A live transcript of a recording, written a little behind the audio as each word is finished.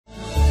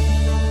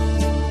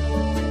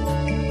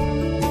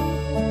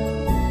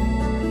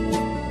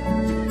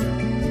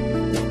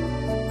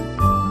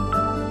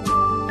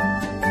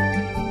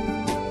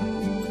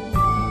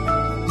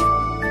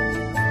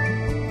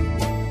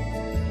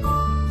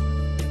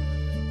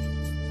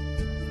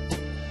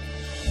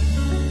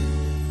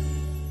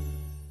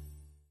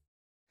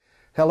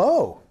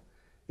Hello.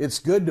 It's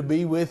good to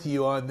be with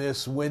you on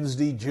this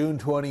Wednesday, June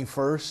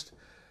 21st.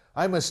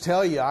 I must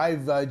tell you,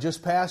 I've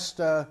just passed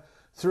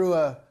through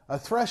a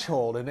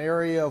threshold, an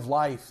area of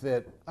life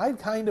that I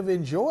kind of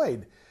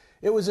enjoyed.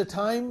 It was a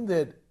time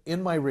that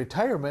in my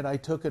retirement I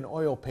took an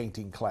oil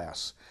painting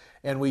class,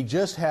 and we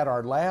just had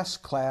our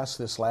last class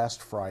this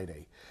last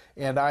Friday.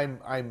 And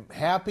I'm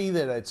happy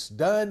that it's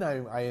done.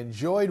 I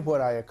enjoyed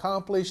what I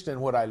accomplished and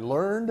what I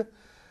learned,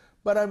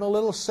 but I'm a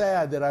little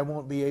sad that I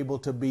won't be able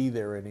to be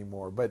there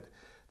anymore. But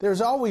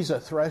there's always a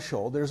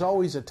threshold. There's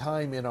always a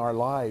time in our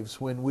lives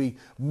when we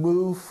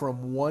move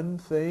from one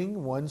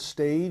thing, one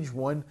stage,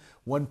 one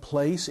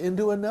place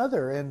into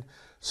another. And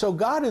so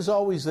God is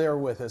always there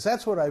with us.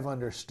 That's what I've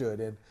understood.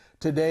 And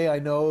today I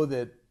know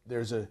that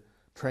there's a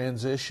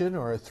transition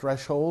or a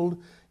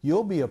threshold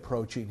you'll be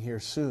approaching here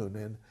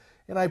soon.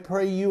 And I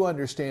pray you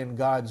understand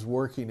God's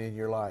working in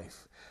your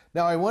life.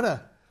 Now I want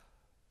to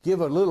give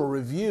a little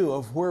review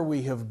of where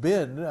we have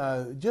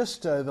been.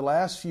 Just the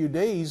last few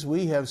days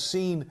we have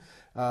seen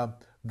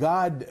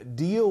God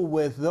deal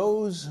with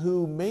those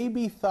who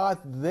maybe thought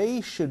they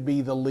should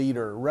be the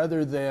leader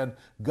rather than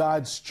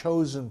God's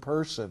chosen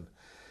person.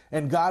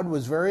 And God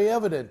was very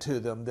evident to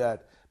them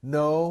that,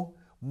 no,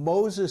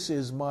 Moses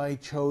is my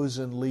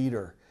chosen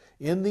leader.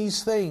 In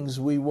these things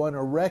we want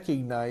to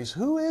recognize,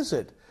 who is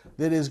it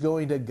that is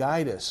going to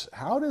guide us?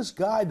 How does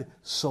God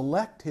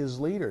select His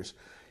leaders?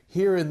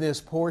 Here in this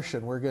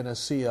portion we're going to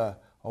see a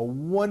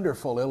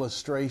wonderful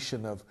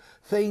illustration of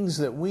things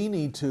that we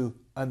need to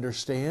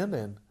understand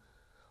and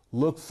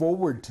look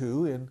forward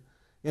to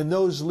in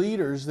those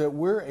leaders that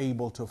we're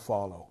able to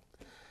follow.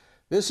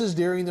 This is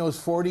during those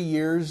 40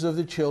 years of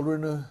the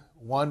children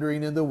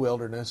wandering in the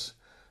wilderness,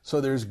 so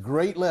there's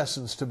great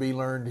lessons to be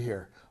learned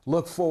here.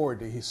 Look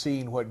forward to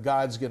seeing what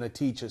God's going to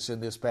teach us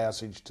in this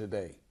passage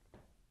today.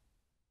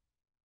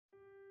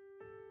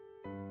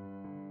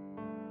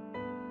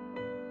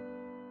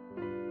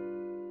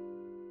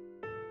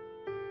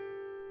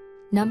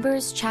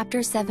 Numbers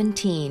chapter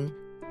 17,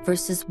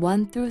 verses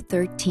 1 through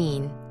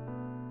 13.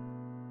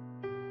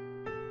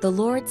 The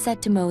Lord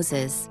said to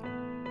Moses,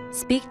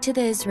 "Speak to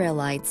the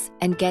Israelites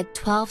and get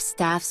 12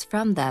 staffs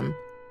from them,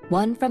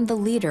 one from the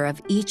leader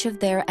of each of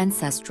their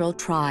ancestral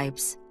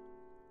tribes.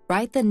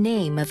 Write the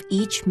name of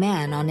each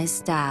man on his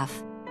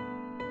staff.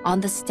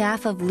 On the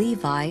staff of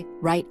Levi,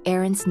 write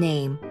Aaron's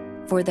name,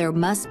 for there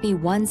must be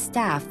one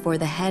staff for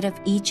the head of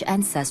each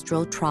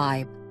ancestral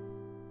tribe.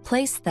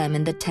 Place them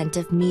in the tent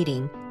of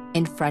meeting,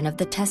 in front of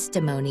the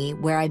testimony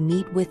where I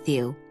meet with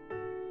you.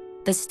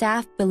 The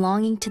staff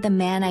belonging to the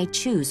man I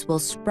choose will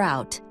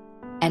sprout,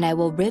 and I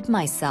will rid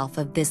myself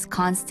of this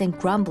constant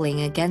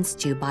grumbling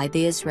against you by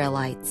the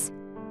Israelites."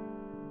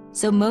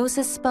 So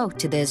Moses spoke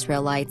to the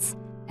Israelites,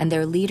 and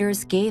their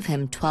leaders gave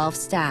him 12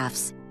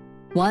 staffs,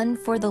 one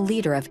for the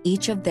leader of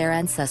each of their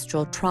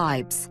ancestral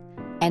tribes,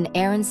 and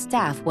Aaron's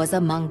staff was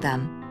among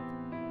them.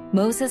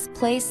 Moses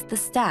placed the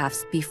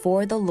staffs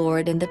before the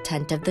Lord in the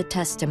tent of the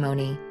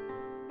testimony.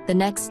 The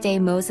next day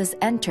Moses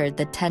entered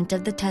the tent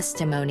of the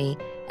testimony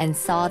and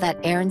saw that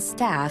Aaron's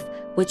staff,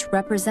 which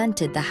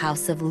represented the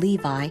house of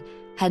Levi,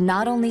 had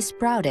not only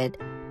sprouted,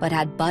 but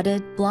had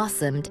budded,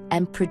 blossomed,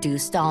 and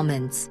produced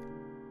almonds.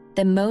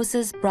 Then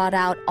Moses brought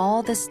out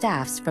all the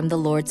staffs from the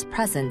Lord's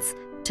presence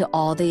to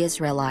all the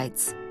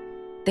Israelites.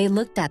 They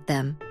looked at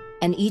them,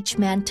 and each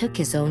man took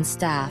his own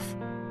staff.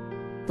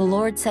 The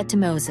Lord said to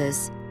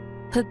Moses,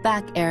 "Put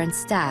back Aaron's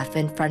staff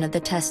in front of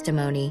the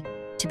testimony,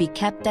 to be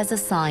kept as a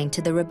sign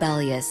to the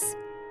rebellious.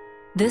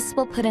 This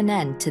will put an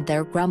end to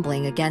their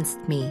grumbling against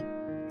me,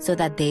 so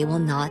that they will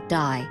not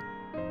die."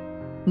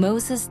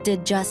 Moses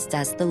did just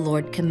as the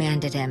Lord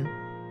commanded him.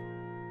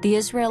 The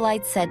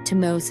Israelites said to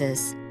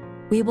Moses,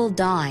 "We will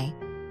die.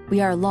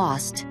 We are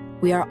lost.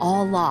 We are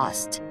all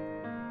lost.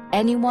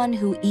 Anyone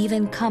who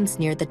even comes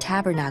near the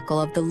tabernacle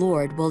of the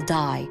Lord will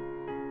die.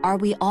 Are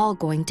we all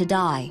going to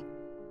die?"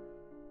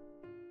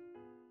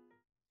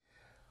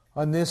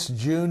 On this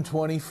June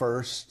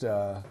 21st,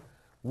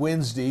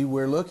 Wednesday,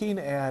 we're looking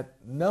at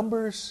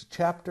Numbers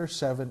chapter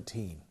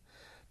 17.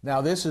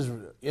 Now, this is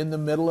in the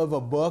middle of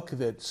a book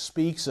that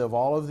speaks of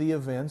all of the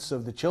events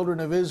of the children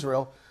of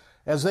Israel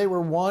as they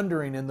were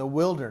wandering in the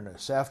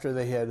wilderness after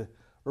they had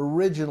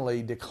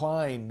originally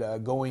declined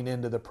going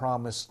into the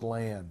promised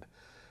land.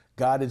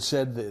 God had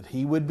said that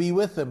He would be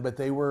with them, but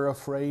they were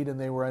afraid and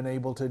they were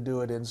unable to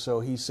do it, and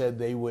so He said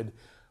they would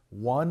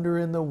wander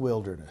in the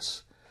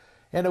wilderness.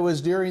 And it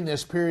was during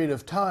this period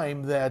of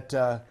time that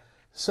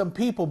some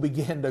people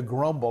began to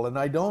grumble. And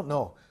I don't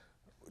know,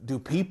 do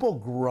people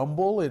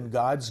grumble in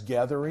God's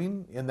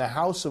gathering? In the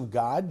house of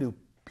God, do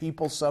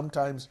people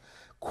sometimes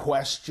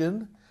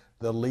question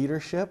the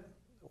leadership?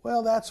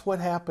 Well, that's what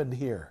happened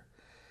here.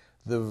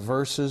 The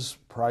verses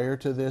prior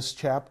to this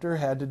chapter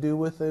had to do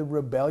with the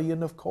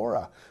rebellion of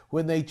Korah,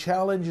 when they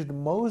challenged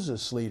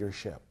Moses'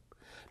 leadership.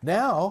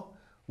 Now,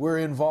 we're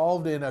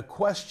involved in a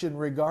question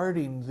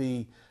regarding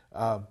the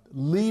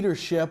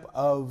leadership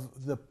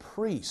of the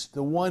priest,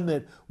 the one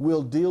that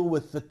will deal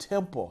with the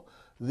temple,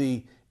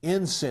 the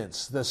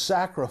incense, the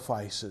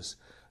sacrifices,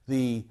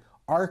 the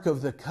Ark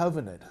of the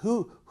Covenant?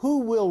 Who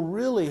will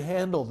really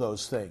handle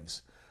those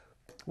things?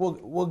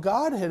 Well,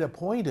 God had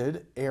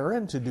appointed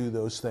Aaron to do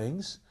those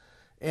things,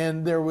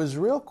 and there was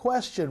real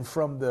question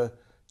from the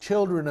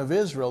children of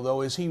Israel,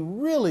 though, is he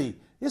really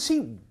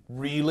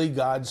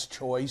God's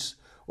choice?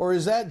 Or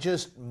is that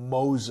just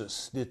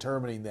Moses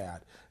determining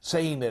that,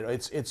 saying that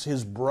it's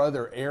his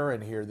brother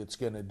Aaron here that's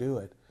going to do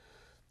it?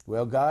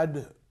 Well,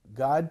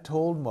 God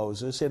told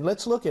Moses, and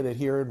let's look at it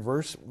here in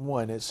verse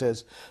 1. It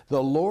says,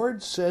 "The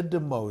Lord said to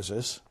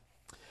Moses,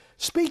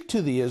 speak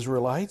to the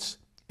Israelites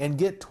and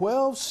get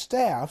 12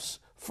 staffs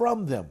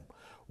from them,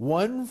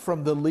 one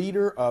from the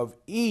leader of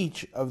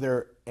each of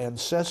their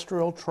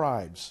ancestral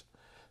tribes."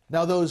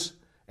 Now those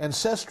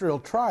ancestral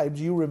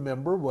tribes, you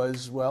remember,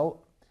 was,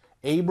 well,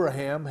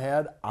 Abraham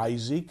had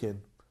Isaac,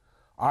 and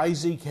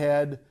Isaac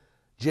had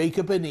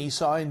Jacob and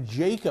Esau, and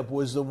Jacob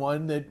was the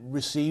one that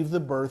received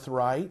the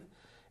birthright,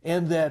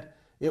 and that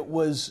it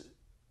was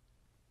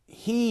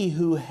he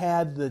who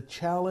had the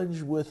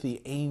challenge with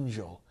the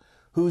angel,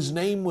 whose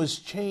name was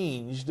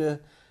changed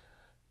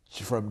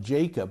from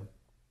Jacob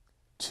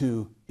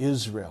to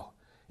Israel.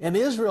 And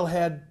Israel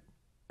had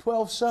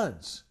 12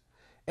 sons,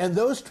 and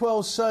those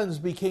 12 sons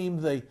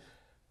became the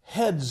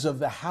heads of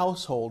the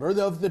household, or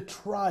of the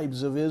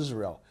tribes of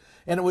Israel.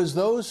 And it was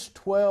those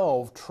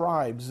 12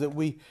 tribes that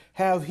we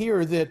have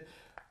here that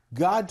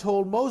God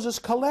told Moses,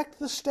 collect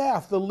the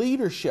staff, the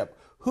leadership.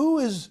 Who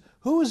is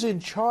in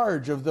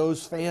charge of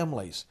those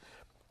families?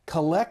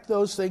 Collect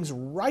those things,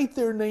 write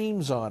their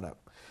names on it.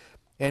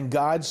 And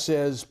God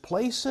says,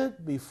 place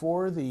it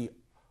before the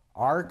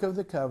Ark of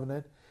the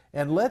Covenant,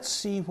 and let's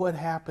see what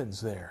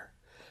happens there.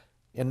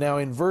 And now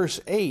in verse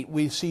 8,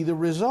 we see the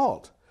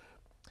result.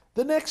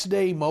 The next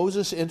day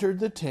Moses entered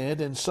the tent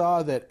and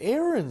saw that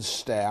Aaron's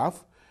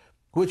staff,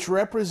 which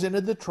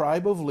represented the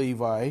tribe of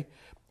Levi,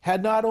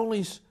 had not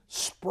only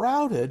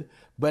sprouted,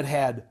 but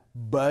had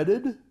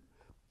budded,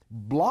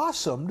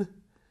 blossomed,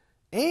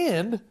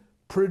 and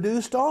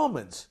produced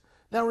almonds.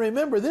 Now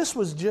remember, this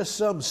was just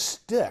some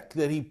stick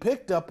that he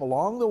picked up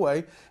along the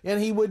way, and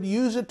he would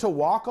use it to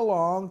walk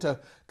along to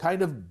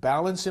kind of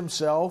balance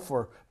himself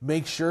or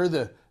make sure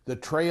the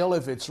trail,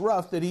 if it's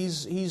rough, that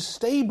he's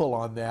stable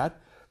on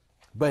that.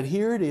 But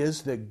here it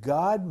is that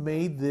God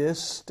made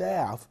this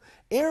staff,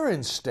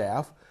 Aaron's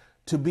staff,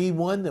 to be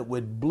one that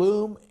would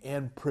bloom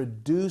and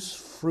produce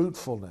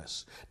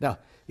fruitfulness. Now,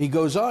 he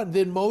goes on,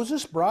 then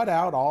Moses brought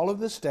out all of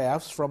the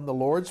staffs from the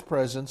Lord's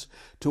presence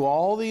to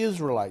all the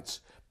Israelites.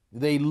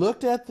 They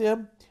looked at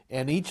them,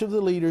 and each of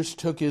the leaders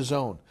took his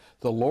own.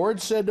 The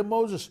Lord said to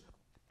Moses,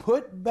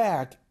 put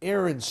back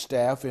Aaron's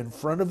staff in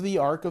front of the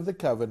Ark of the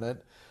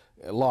Covenant,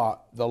 the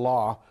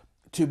law,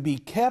 to be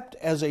kept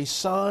as a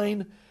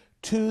sign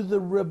to the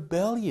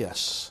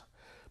rebellious.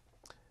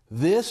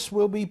 This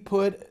will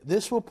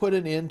put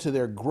an end to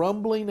their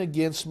grumbling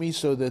against me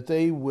so that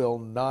they will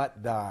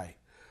not die.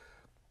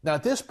 Now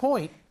at this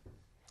point,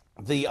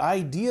 the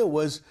idea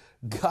was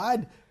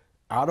God,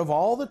 out of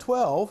all the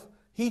 12,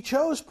 he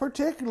chose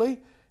particularly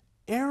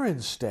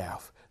Aaron's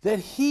staff, that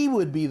he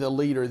would be the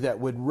leader that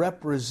would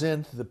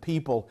represent the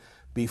people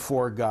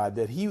before God,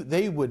 that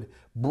they would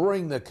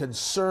bring the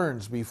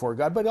concerns before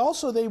God, but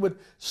also they would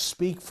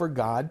speak for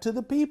God to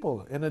the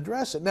people and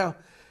address it. Now,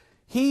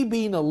 he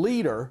being a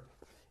leader,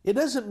 it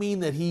doesn't mean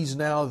that he's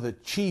now the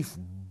chief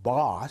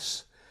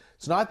boss.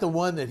 It's not the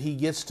one that he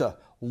gets to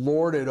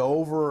lord it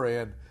over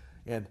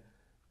and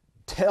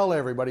tell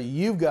everybody,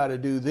 you've got to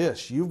do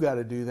this, you've got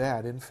to do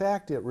that. In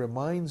fact, it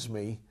reminds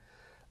me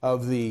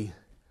of the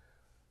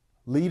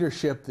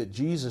leadership that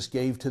Jesus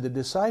gave to the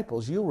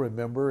disciples. You'll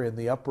remember in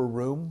the upper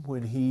room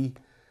when he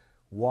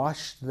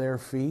washed their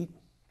feet.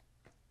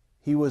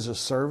 He was a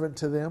servant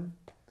to them.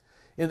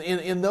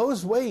 In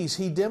those ways,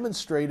 he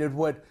demonstrated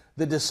what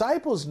the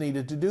disciples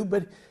needed to do,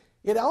 but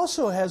it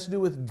also has to do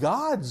with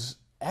God's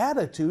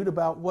attitude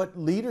about what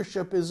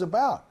leadership is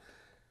about.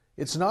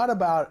 It's not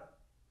about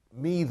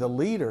me, the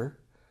leader.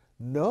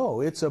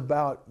 No, it's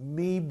about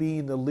me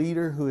being the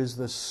leader who is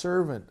the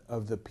servant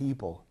of the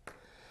people.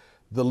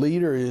 The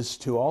leader is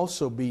to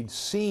also be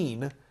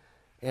seen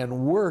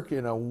and work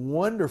in a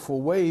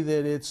wonderful way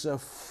that it's a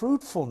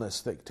fruitfulness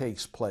that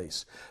takes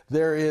place.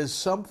 There is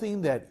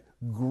something that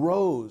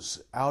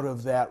grows out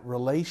of that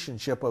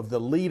relationship of the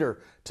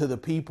leader to the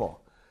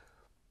people.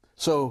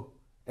 So,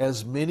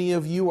 as many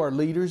of you are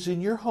leaders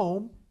in your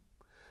home,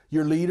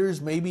 you're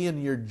leaders maybe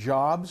in your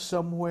job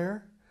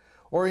somewhere,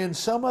 or in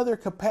some other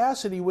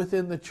capacity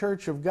within the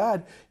church of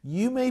God,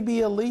 you may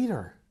be a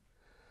leader.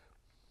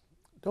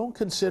 Don't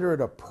consider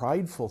it a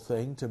prideful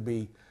thing to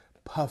be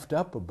puffed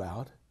up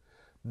about.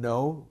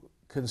 No,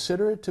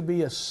 consider it to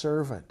be a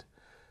servant.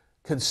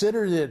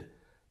 Consider that,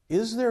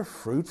 is there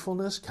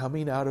fruitfulness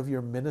coming out of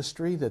your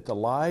ministry, that the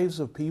lives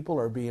of people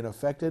are being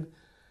affected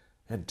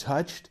and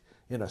touched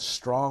in a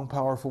strong,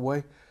 powerful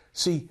way?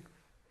 See,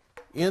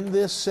 in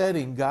this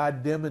setting,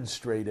 God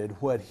demonstrated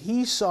what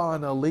he saw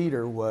in a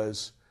leader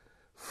was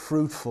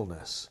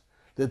fruitfulness,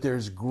 that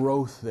there's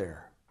growth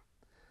there.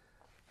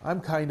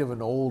 I'm kind of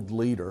an old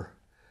leader,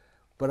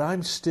 but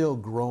I'm still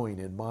growing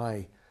in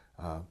my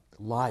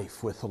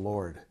life with the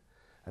Lord.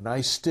 And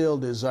I still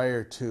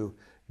desire to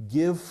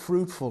give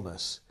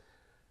fruitfulness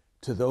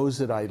to those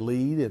that I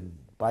lead in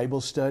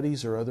Bible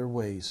studies or other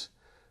ways.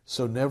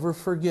 So never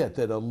forget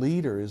that a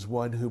leader is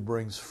one who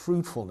brings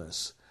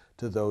fruitfulness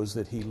to those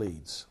that he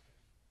leads.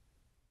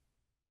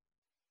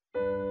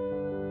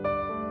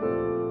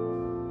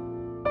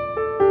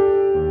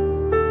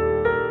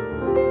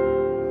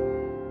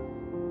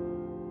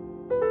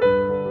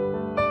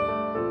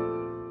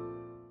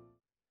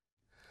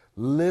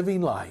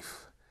 Living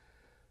life.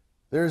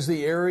 There's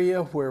the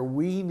area where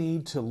we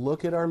need to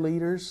look at our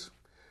leaders.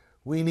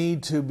 We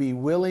need to be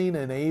willing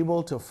and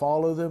able to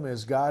follow them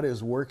as God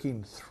is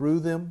working through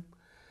them.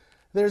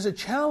 There's a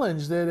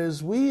challenge that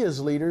as we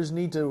as leaders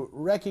need to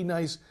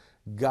recognize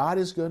God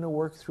is going to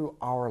work through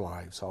our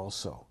lives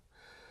also.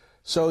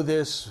 So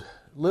this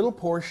little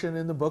portion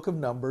in the book of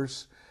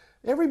Numbers,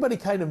 everybody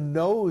kind of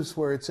knows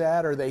where it's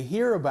at, or they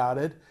hear about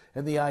it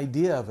and the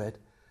idea of it,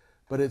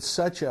 but it's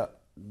such a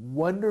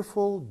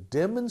wonderful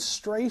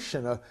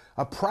demonstration,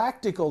 a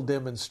practical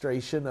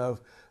demonstration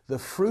of the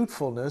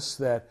fruitfulness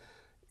that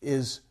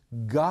is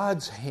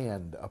God's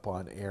hand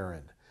upon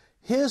Aaron.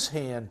 His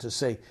hand to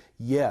say,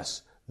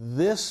 yes,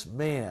 this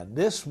man,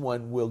 this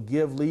one will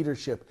give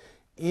leadership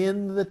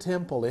in the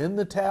temple, in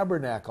the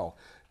tabernacle,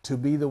 to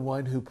be the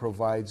one who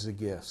provides the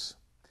gifts.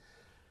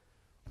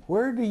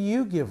 Where do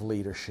you give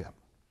leadership?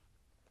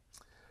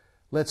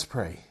 Let's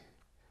pray.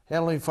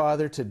 Heavenly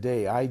Father,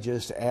 today I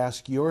just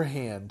ask your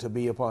hand to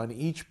be upon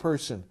each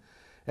person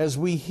as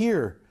we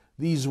hear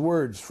these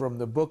words from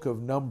the book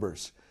of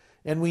Numbers.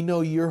 And we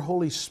know your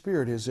Holy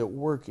Spirit is at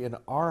work in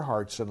our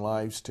hearts and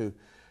lives to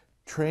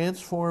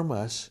transform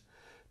us,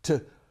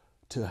 to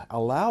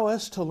allow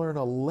us to learn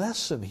a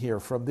lesson here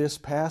from this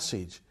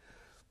passage.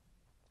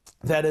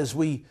 That as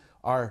we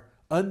are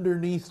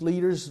underneath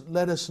leaders,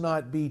 let us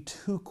not be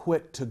too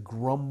quick to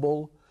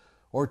grumble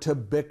or to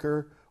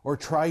bicker or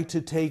try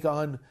to take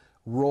on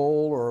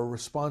role or a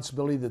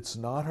responsibility that's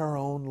not our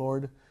own,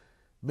 Lord.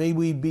 May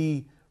we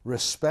be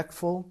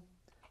respectful.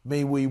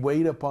 May we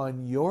wait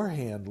upon your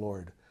hand,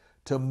 Lord,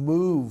 to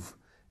move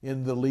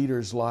in the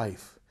leader's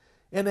life.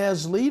 And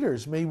as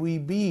leaders, may we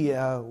be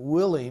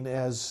willing,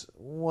 as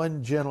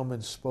one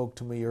gentleman spoke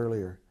to me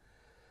earlier,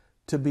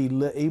 to be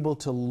able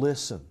to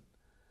listen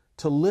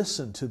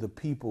to the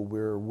people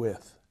we're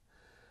with.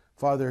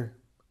 Father,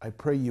 I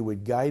pray you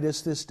would guide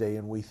us this day,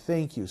 and we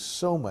thank you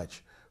so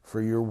much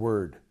for your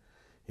word.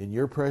 In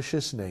your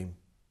precious name,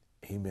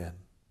 amen.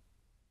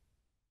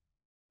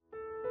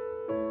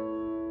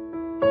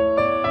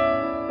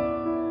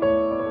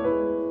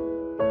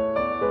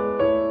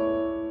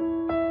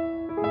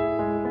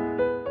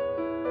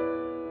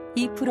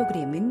 이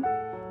프로그램은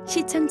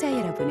시청자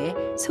여러분의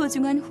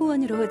소중한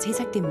후원으로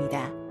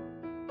제작됩니다.